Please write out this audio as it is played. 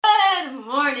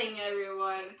morning,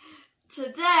 everyone.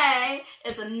 Today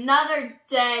is another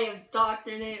day of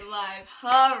DoctorNateLive.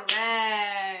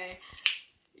 Hooray!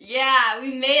 Yeah,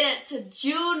 we made it to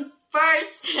June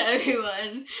 1st,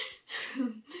 everyone.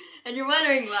 And you're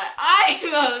wondering why I'm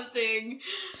hosting.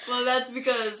 Well, that's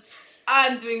because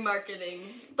I'm doing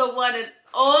marketing. The one and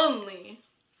only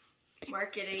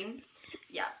marketing.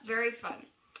 Yeah, very fun.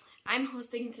 I'm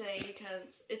hosting today because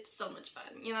it's so much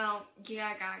fun. You know, you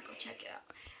gotta go check it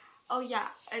out. Oh yeah,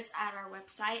 it's at our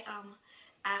website,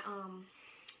 at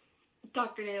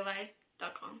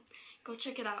DoctorNateLive.com. Go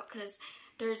check it out because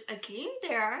there's a game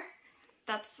there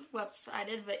that's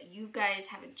websited, but you guys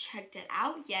haven't checked it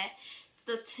out yet. It's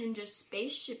the Tinjas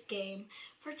spaceship game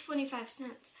for 25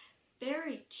 cents.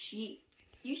 Very cheap.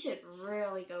 You should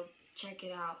really go check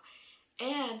it out.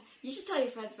 And you should tell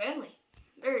your friends and family.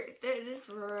 It's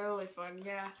really fun,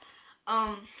 yeah.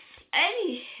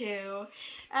 Anywho,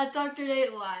 at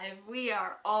DoctorNateLive, we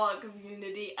are all a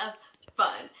community of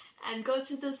fun. And go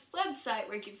to this website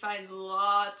where you can find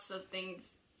lots of things,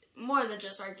 more than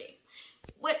just our game,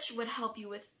 which would help you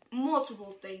with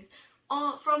multiple things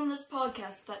from this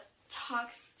podcast that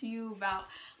talks to you about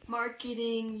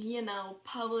marketing, you know,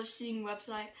 publishing,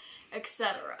 website,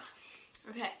 etc.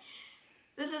 Okay,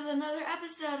 this is another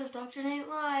episode of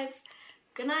DoctorNateLive.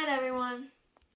 Good night, everyone.